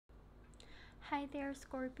Hi there,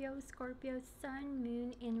 Scorpio, Sun,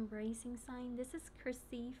 Moon, and Rising Sign. This is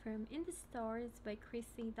Krissy from In the Stars by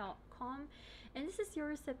Krissy.com, and this is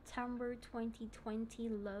your September 2020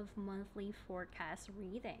 Love Monthly Forecast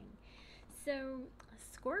reading. So,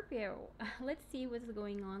 Scorpio, let's see what's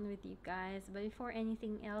going on with you guys. But before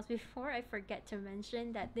anything else, before I forget to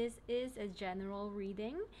mention that this is a general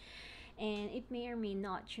reading and it may or may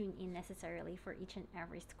not tune in necessarily for each and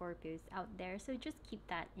every Scorpios out there, so just keep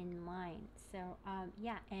that in mind. So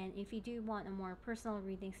yeah, and if you do want a more personal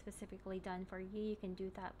reading specifically done for you, you can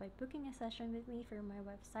do that by booking a session with me through my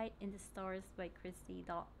website in the stars by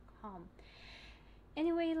Krissy.com.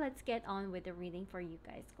 Anyway, let's get on with the reading for you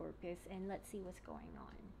guys, Scorpios, and let's see what's going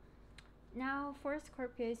on. Now, for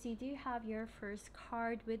Scorpios, you do have your first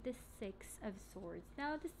card with the Six of Swords.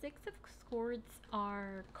 Now, the Six of Swords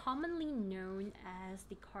are commonly known as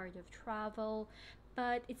the card of travel,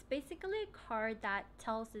 but it's basically a card that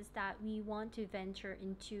tells us that we want to venture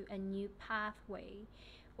into a new pathway,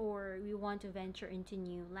 or we want to venture into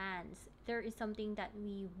new lands. There is something that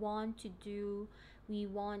we want to do. We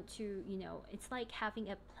want to, it's like having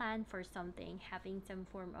a plan for something, having some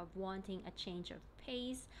form of wanting a change of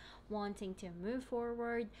pace, wanting to move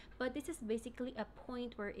forward. But this is basically a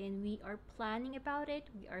point wherein we are planning about it,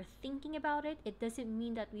 we are thinking about it. It doesn't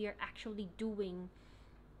mean that we are actually doing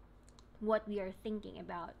what we are thinking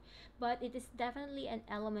about, but it is definitely an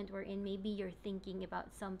element wherein maybe you're thinking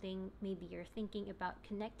about something, maybe you're thinking about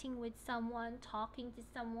connecting with someone, talking to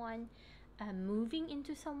someone, moving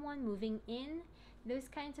into someone, moving in, those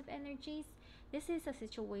kinds of energies. This is a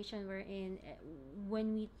situation wherein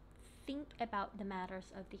when we think about the matters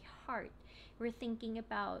of the heart, we're thinking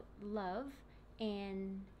about love,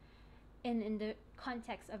 and in the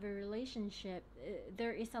context of a relationship,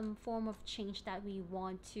 there is some form of change that we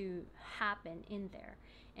want to happen in there.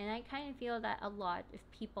 And I kind of feel that a lot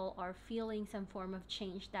of people are feeling some form of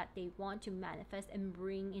change that they want to manifest and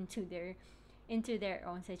bring into their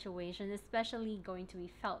own situation, especially going to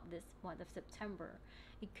be felt this month of September.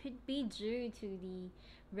 It could be due to the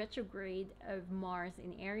retrograde of Mars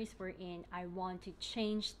in Aries we're in. I want to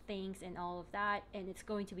change things and all of that, and it's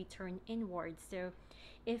going to be turned inwards. So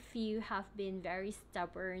if you have been very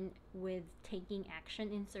stubborn with taking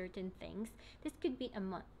action in certain things, this could be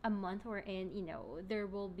a month wherein there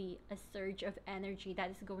will be a surge of energy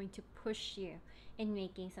that is going to push you in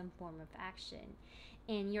making some form of action.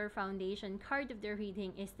 And your foundation card of the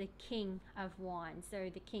reading is the King of Wands.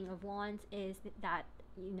 So the King of Wands is that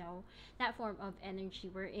that form of energy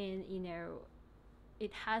wherein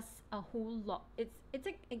it has a whole lot. It's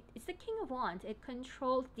the King of Wands. It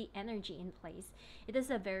controls the energy in place. It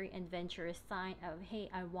is a very adventurous sign of, hey,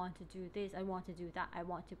 I want to do this, I want to do that, I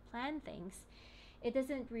want to plan things. It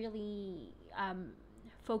doesn't really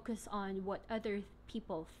focus on what other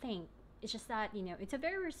people think. It's just that it's a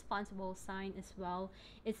very responsible sign as well.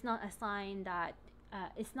 It's not a sign that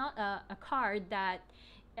it's not a card that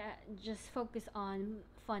just focus on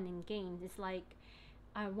fun and games. It's like,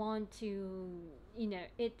 I want to,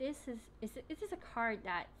 it is a card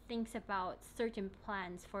that thinks about certain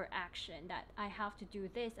plans for action, that I have to do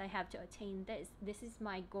this, I have to attain this, this is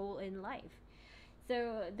my goal in life.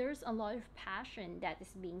 So there's a lot of passion that is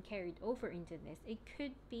being carried over into this. It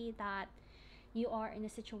could be that you are in a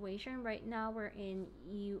situation right now wherein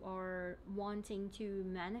you are wanting to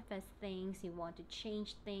manifest things, you want to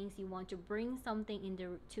change things, you want to bring something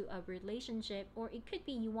into a relationship, or it could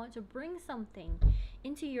be you want to bring something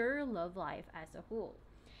into your love life as a whole.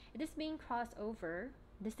 It is being crossed over.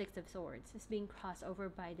 The Six of Swords is being crossed over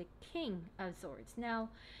by the King of Swords. Now,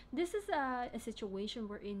 this is a situation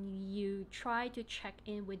wherein you try to check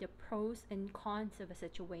in with the pros and cons of a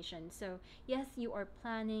situation. So, yes, you are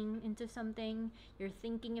planning into something, you're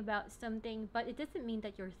thinking about something, but it doesn't mean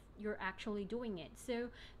that you're actually doing it. So,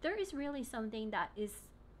 there is really something that is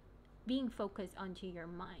being focused onto your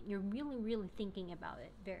mind. You're really, really thinking about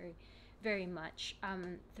it very, very much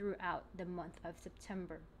throughout the month of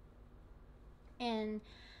September. And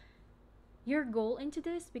your goal into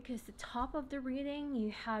this, because the top of the reading you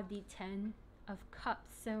have the 10 of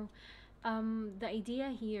Cups. So the idea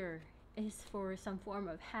here is for some form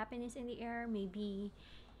of happiness in the air. Maybe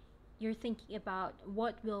you're thinking about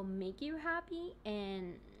what will make you happy,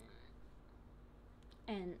 and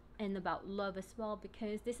about love as well,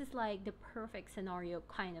 because this is like the perfect scenario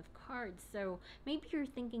kind of card. So maybe you're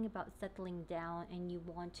thinking about settling down and you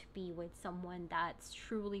want to be with someone that's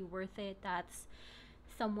truly worth it, that's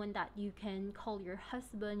someone that you can call your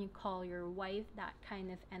husband, you call your wife, that kind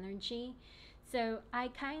of energy. So I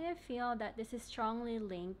kind of feel that this is strongly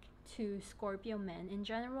linked to Scorpio men in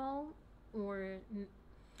general, or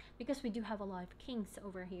because we do have a lot of kings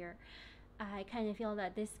over here. I kind of feel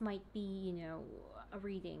that this might be, a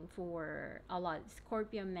reading for a lot of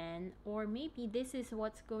Scorpio men, or maybe this is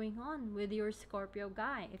what's going on with your Scorpio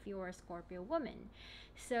guy if you're a Scorpio woman.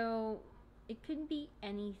 So it could be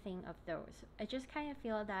anything of those. I just kind of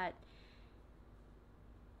feel that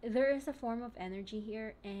there is a form of energy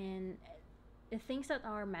here, and the things that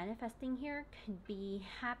are manifesting here could be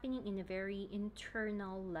happening in a very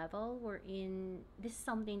internal level, wherein this is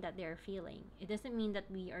something that they're feeling. It doesn't mean that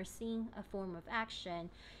we are seeing a form of action,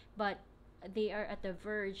 but they are at the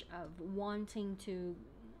verge of wanting to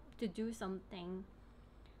do something.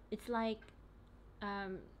 It's like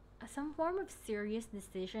um, some form of serious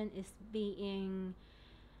decision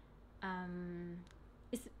um,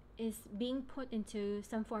 is is being put into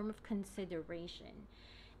some form of consideration.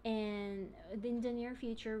 And in the near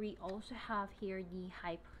future, we also have here the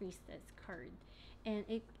High Priestess card. And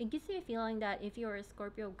it gives me a feeling that if you're a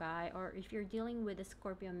Scorpio guy, or if you're dealing with a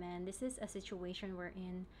Scorpio man, this is a situation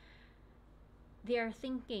wherein they are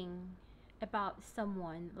thinking about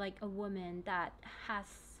someone, like a woman that has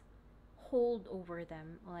hold over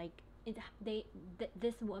them. Like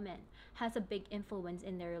this woman has a big influence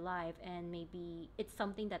in their life, and maybe it's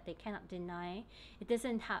something that they cannot deny. It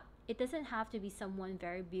doesn't have to be someone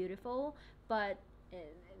very beautiful, but uh,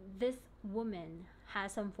 this woman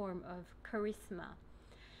has some form of charisma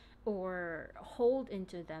or hold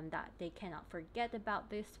into them that they cannot forget about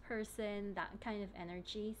this person, that kind of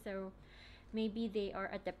energy. So maybe they are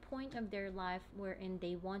at the point of their life wherein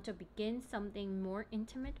they want to begin something more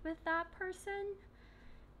intimate with that person.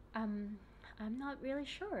 um I'm not really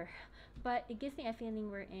sure, but it gives me a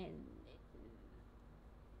feeling we're in.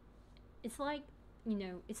 It's like,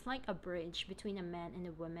 it's like a bridge between a man and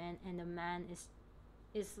a woman, and the man is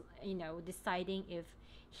deciding if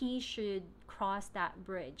he should cross that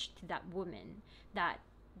bridge to that woman that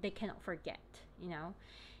they cannot forget. you know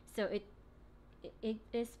so it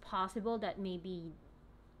is possible that maybe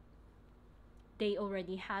they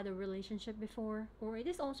already had a relationship before, or it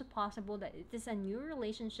is also possible that it is a new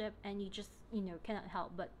relationship and you just cannot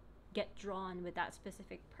help but get drawn with that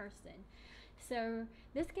specific person. So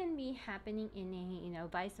this can be happening in a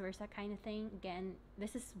vice versa kind of thing. Again,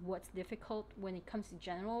 this is what's difficult when it comes to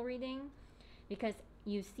general reading, because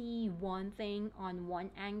you see one thing on one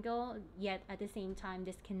angle, yet at the same time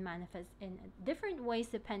this can manifest in different ways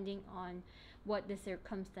depending on what the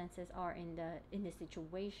circumstances are in the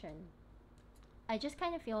situation. I just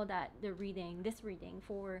kind of feel that this reading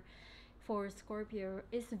for Scorpio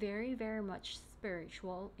is very, very much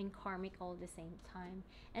spiritual and karmic all at the same time.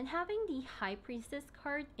 And having the High Priestess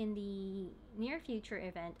card in the near future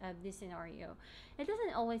event of this scenario, it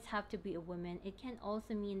doesn't always have to be a woman. It can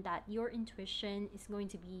also mean that your intuition is going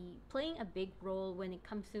to be playing a big role when it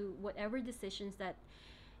comes to whatever decisions that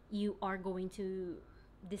you are going to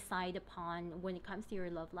decide upon when it comes to your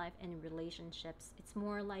love life and relationships. It's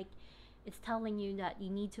more like it's telling you that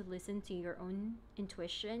you need to listen to your own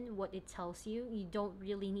intuition, what it tells you. You don't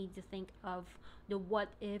really need to think of the what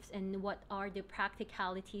ifs and what are the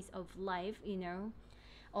practicalities of life,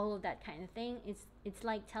 all of that kind of thing. It's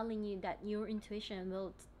like telling you that your intuition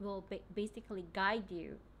will basically guide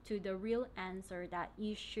you to the real answer that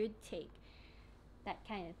you should take, that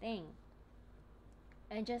kind of thing.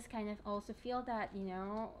 I just kind of also feel that,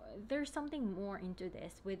 there's something more into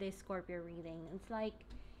this with this Scorpio reading. It's like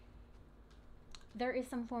there is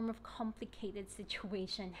some form of complicated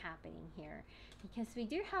situation happening here, because we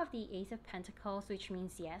do have the Ace of Pentacles, which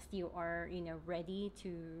means yes, you are ready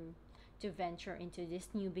to venture into this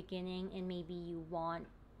new beginning, and maybe you want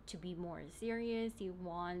to be more serious. You're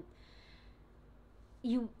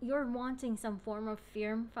wanting some form of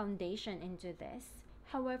firm foundation into this.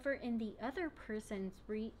 However, in the other person's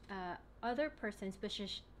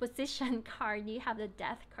position card, you have the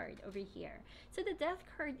Death card over here. So the Death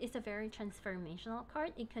card is a very transformational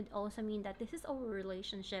card. It could also mean that this is a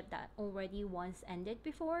relationship that already once ended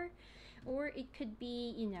before, or it could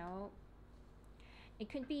be, it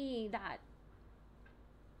could be that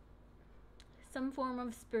some form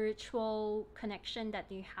of spiritual connection that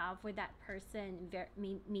you have with that person.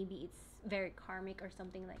 Maybe it's very karmic or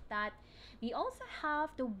something like that. We also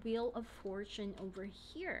have the Wheel of Fortune over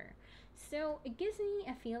here. So it gives me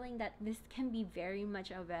a feeling that this can be very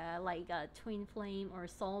much of a twin flame or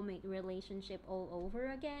soulmate relationship all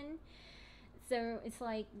over again. So it's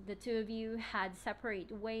like the two of you had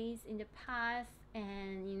separate ways in the past,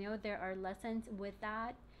 and there are lessons with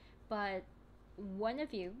that. But one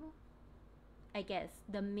of you, I guess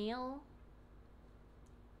the male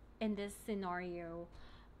in this scenario,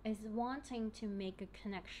 is wanting to make a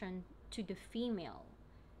connection to the female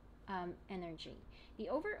energy. the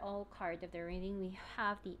overall card of the reading, we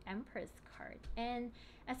have the Empress card. And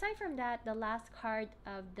aside from that, the last card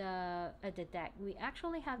of the deck, we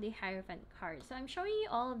actually have the Hierophant card. So I'm showing you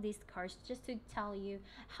all of these cards just to tell you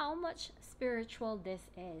how much spiritual this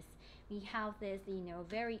is. We have this, you know,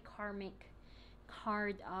 very karmic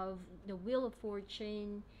card of the Wheel of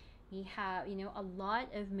Fortune. We have, you know, a lot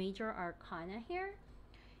of major arcana here,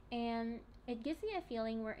 and it gives me a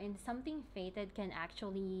feeling wherein something fated can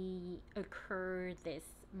actually occur this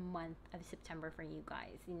month of September for you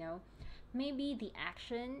guys. You know, maybe the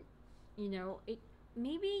action, you know, it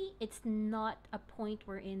maybe it's not a point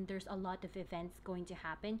wherein there's a lot of events going to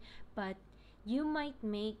happen, but you might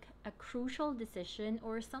make a crucial decision,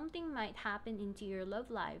 or something might happen into your love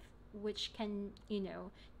life which can, you know,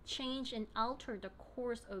 change and alter the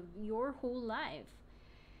course of your whole life.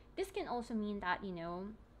 This can also mean that, you know,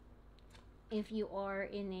 if you are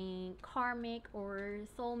in a karmic or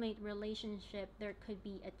soulmate relationship, there could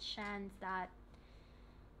be a chance that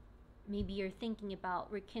maybe you're thinking about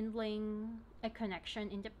rekindling a connection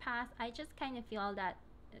in the past. I just kind of feel that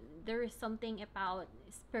there is something about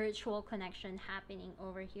spiritual connection happening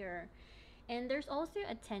over here. And there's also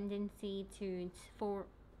a tendency for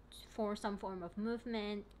some form of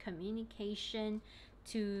movement, communication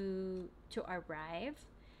to arrive,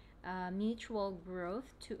 mutual growth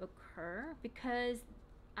to occur, because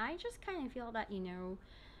I just kind of feel that, you know,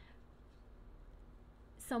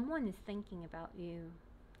 someone is thinking about you,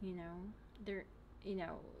 you know, they're, you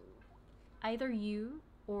know, either you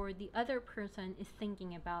or the other person is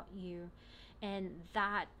thinking about you, and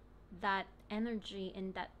that energy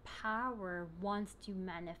and that power wants to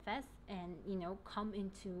manifest and, you know, come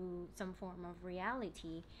into some form of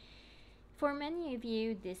reality. For many of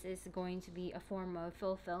you, this is going to be a form of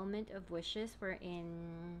fulfillment of wishes,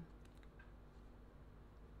 wherein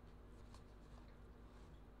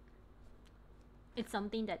it's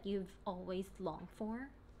something that you've always longed for,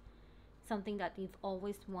 something that you've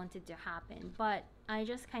always wanted to happen. But I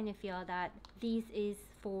just kind of feel that this is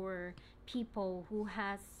for people who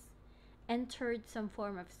has entered some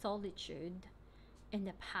form of solitude in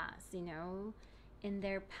the past, you know. In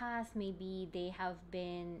their past, maybe they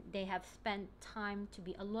have spent time to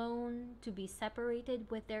be alone, to be separated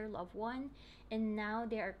with their loved one, and now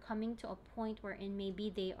they are coming to a point wherein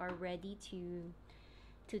maybe they are ready to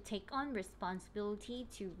take on responsibility,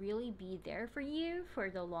 to really be there for you for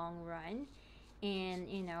the long run. And,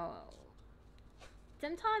 you know,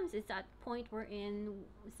 sometimes it's that point wherein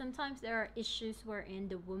sometimes there are issues wherein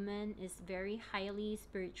the woman is very highly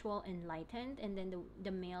spiritual enlightened, and then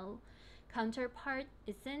the male counterpart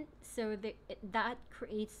isn't. So that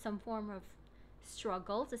creates some form of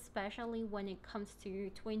struggles, especially when it comes to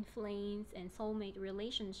twin flames and soulmate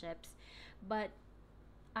relationships. But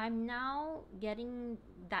I'm now getting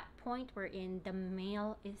that point wherein the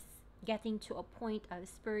male is getting to a point of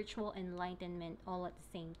spiritual enlightenment all at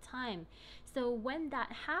the same time. So when that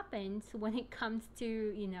happens, when it comes to,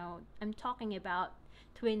 you know, I'm talking about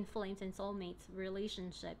twin flames and soulmates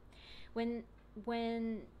relationship, when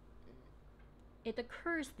it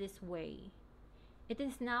occurs this way, it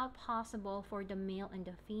is now possible for the male and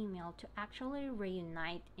the female to actually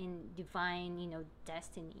reunite in divine, you know,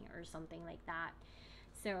 destiny or something like that.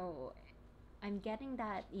 So I'm getting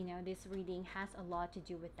that, you know, this reading has a lot to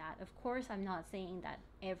do with that. Of course, I'm not saying that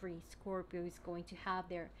every Scorpio is going to have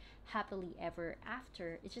their happily ever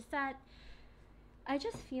after. It's just that I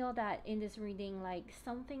just feel that in this reading, like,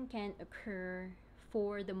 something can occur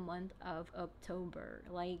for the month of October.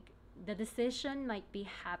 Like, the decision might be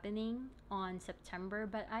happening on September,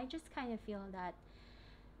 but I just kind of feel that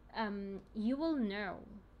you will know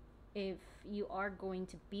if you are going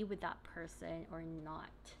to be with that person or not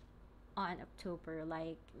on October.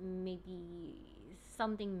 Like, maybe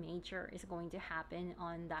something major is going to happen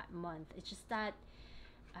on that month. It's just that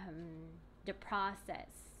the process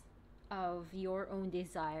of your own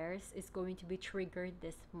desires is going to be triggered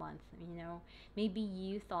this month. You know, maybe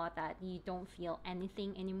you thought that you don't feel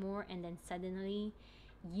anything anymore, and then suddenly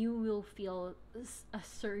you will feel a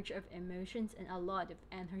surge of emotions and a lot of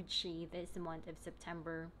energy this month of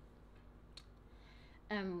September,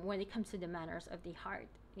 when it comes to the matters of the heart,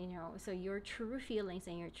 you know. So your true feelings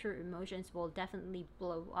and your true emotions will definitely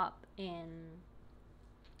blow up, and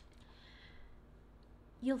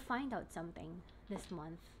you'll find out something this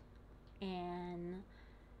month. And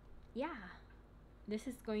yeah, this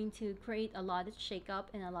is going to create a lot of shakeup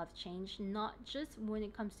and a lot of change, not just when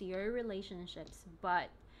it comes to your relationships, but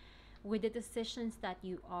with the decisions that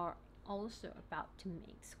you are also about to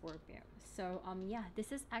make, Scorpio. So yeah,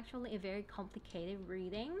 this is actually a very complicated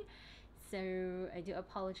reading. So I do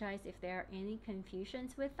apologize if there are any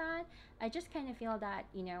confusions with that. I just kind of feel that,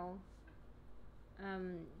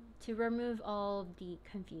 um, to remove all the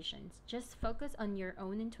confusions, just focus on your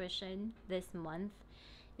own intuition this month.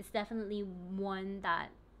 It's definitely one that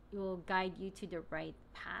will guide you to the right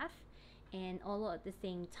path. And all at the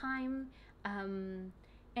same time,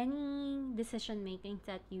 any decision making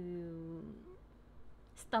that you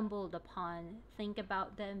stumbled upon, think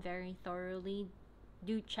about them very thoroughly.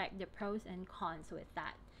 Do check the pros and cons with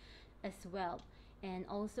that as well. And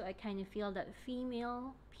also, I kind of feel that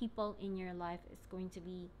female people in your life is going to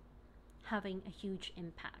be having a huge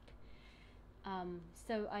impact.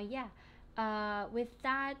 Yeah, with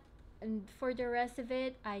that, and for the rest of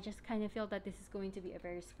it, I just kind of feel that this is going to be a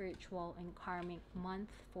very spiritual and karmic month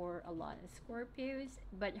for a lot of Scorpios,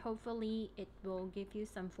 but hopefully, it will give you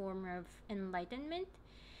some form of enlightenment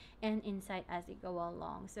and insight as it go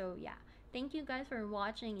along. So, yeah, thank you guys for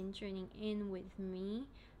watching and tuning in with me.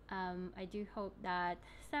 I do hope that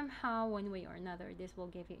somehow, one way or another, this will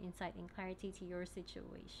give you insight and clarity to your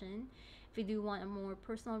situation. If you do want a more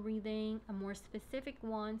personal reading, a more specific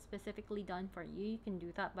one, specifically done for you, you can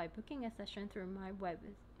do that by booking a session through my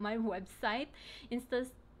website,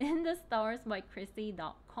 in the stars by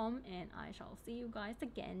Krissy.com, and I shall see you guys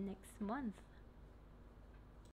again next month.